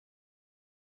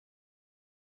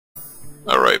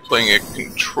Alright, playing a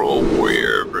control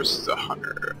warrior versus a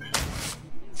hunter.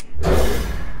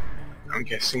 I'm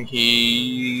guessing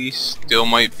he still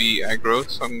might be aggro,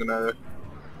 so I'm gonna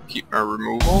keep my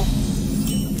removal.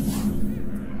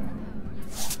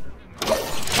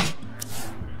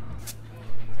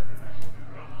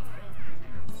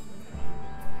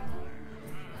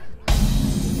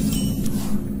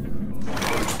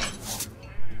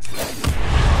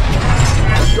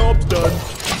 Job done.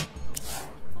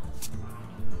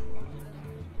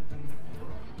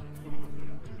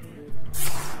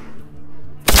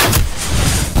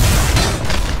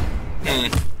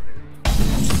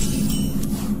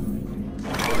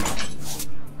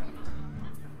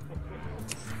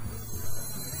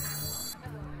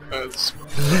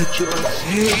 Let your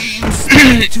pain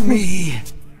speak to me.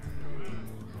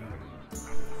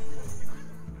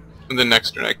 And the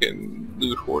next turn I can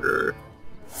loot hoarder.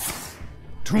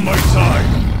 To my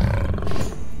side.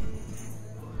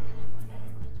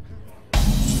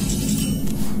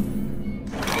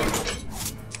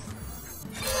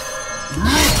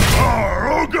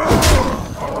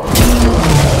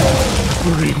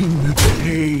 Bring the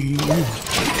pain.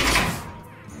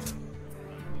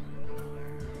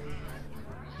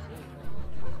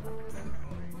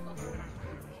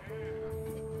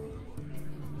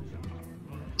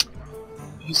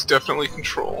 He's definitely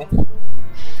control.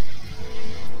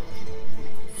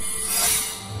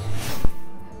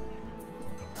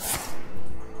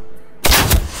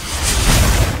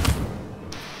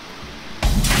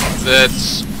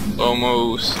 That's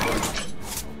almost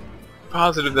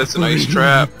positive that's an ice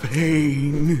trap.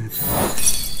 Pain.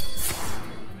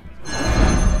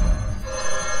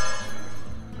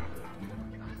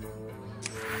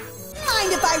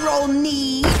 Mind if I roll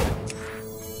knee?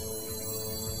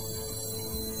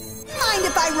 Mind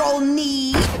if I roll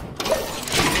knee?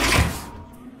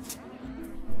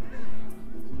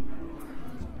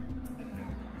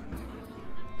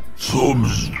 Some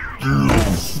still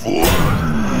funny.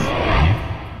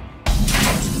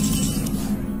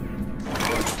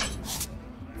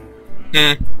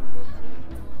 Yeah,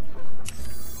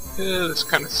 this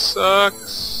kind of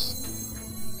sucks.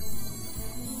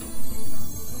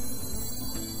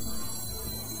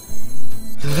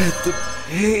 Let the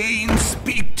pain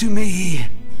speak to me.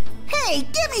 Hey,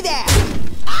 give me that!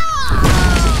 Ah!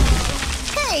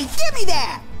 Hey, give me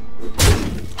that!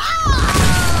 Ah!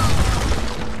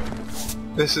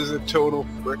 This is a total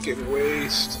frickin'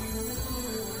 waste.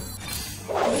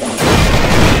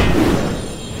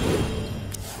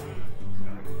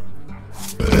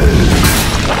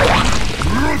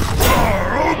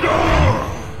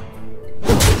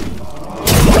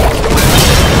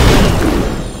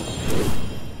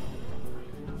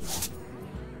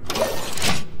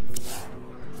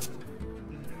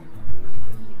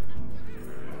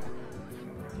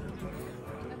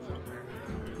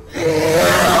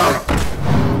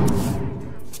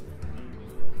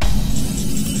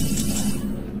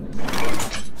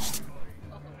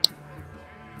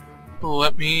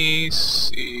 Let me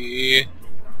see.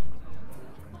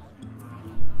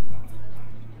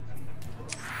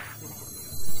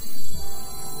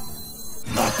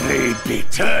 My blade be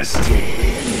thirsty.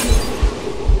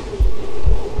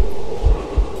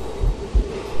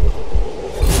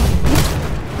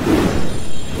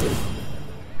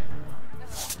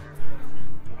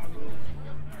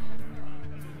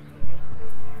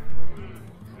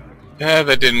 Yeah,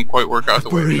 that didn't quite work out the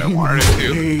way that I wanted it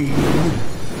to.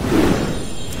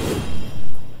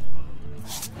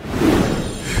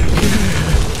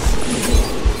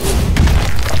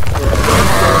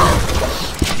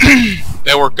 Pain.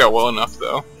 That worked out well enough,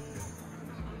 though.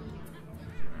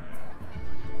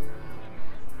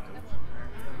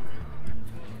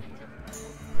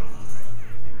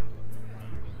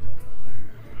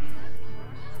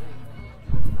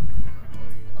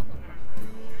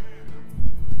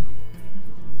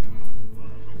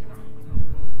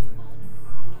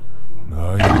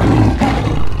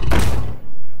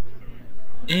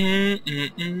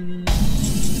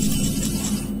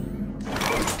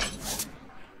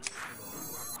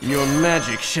 Your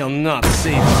magic shall not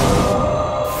save you.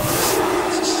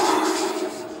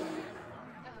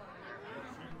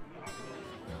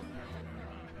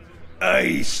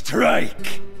 I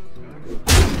strike.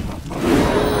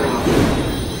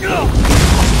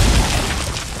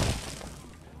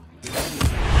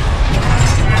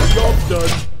 Job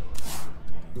done.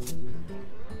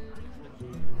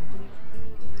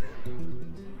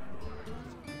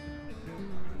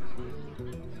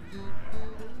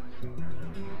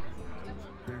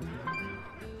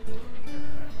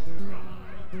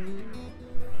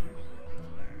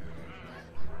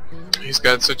 He's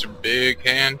got such a big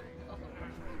hand.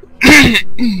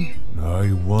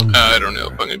 I wonder. I don't know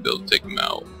if I'm gonna be able to take him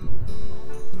out.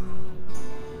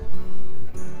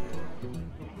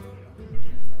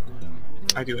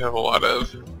 I do have a lot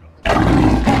of.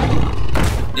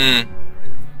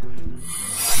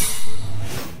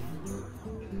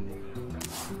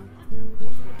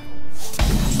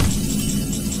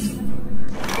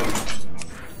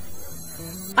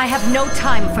 I have no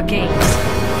time for games.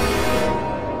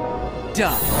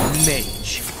 Duh,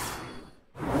 mage.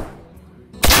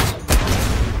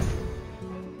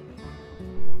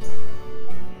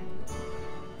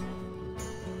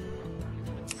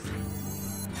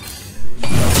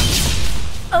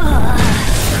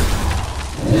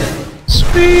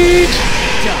 Sweet!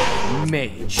 Duh,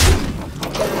 mage.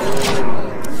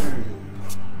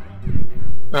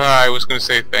 I was gonna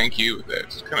say thank you.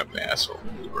 That's kind of an asshole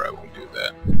maneuver. I won't do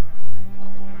that.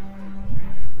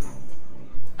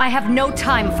 I have no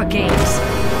time for games.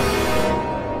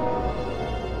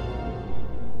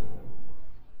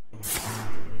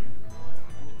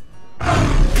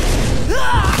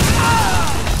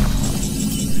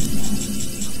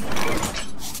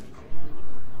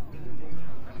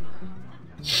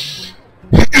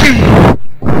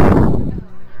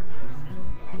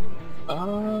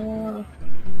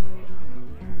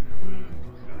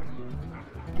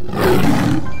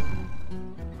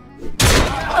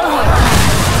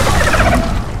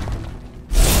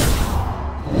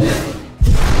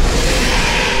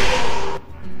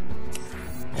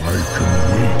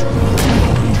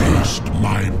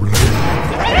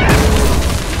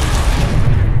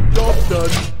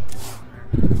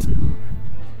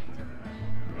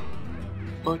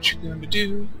 What you gonna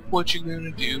do? What you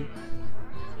gonna do?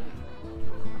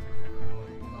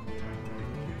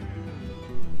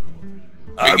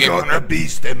 I've game got hunter. the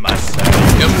beast in my sight.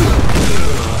 Yep.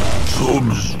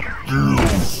 Some still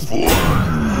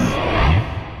funny.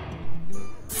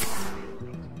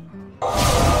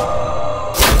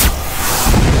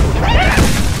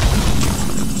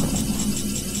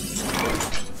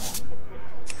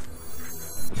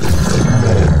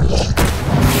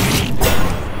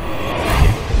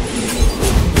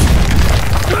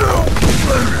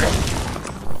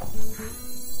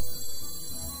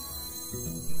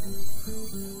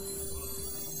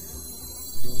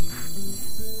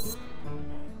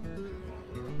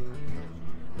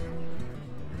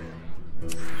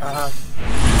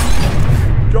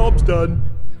 Job's done.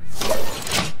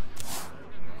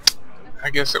 I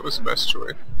guess it was the best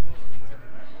choice.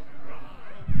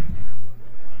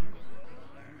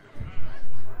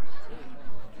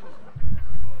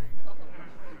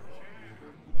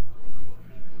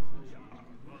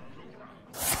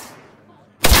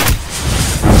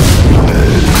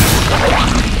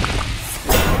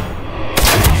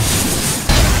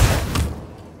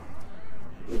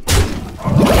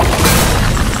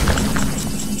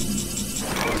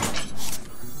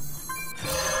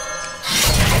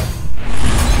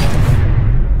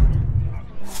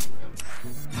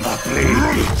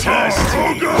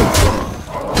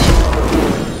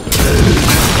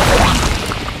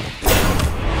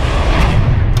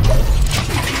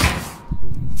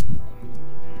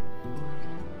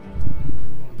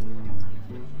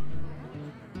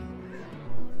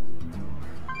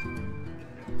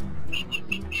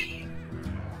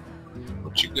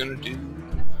 What you gonna do?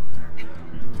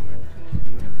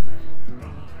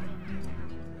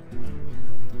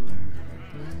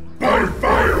 By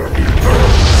fire!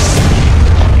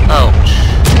 Ouch.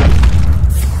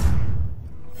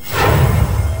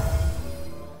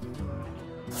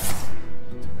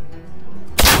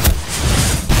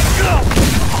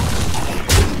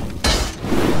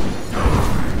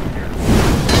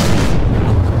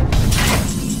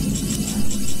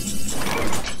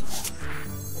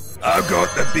 I've got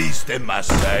the beast in my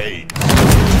sight.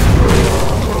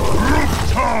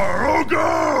 Ruptar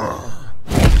Ogre!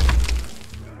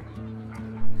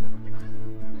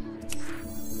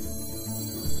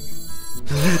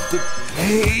 Let the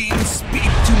pain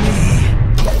speak to me.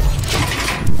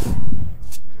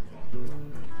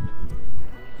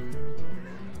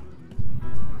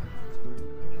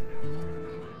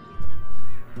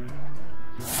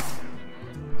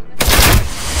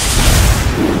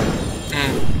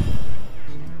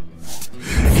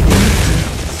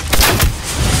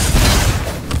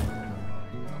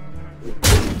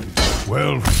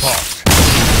 Well fought.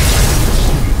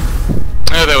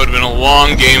 Yeah, that would have been a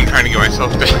long game trying to get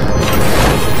myself down.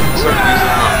 Start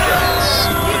using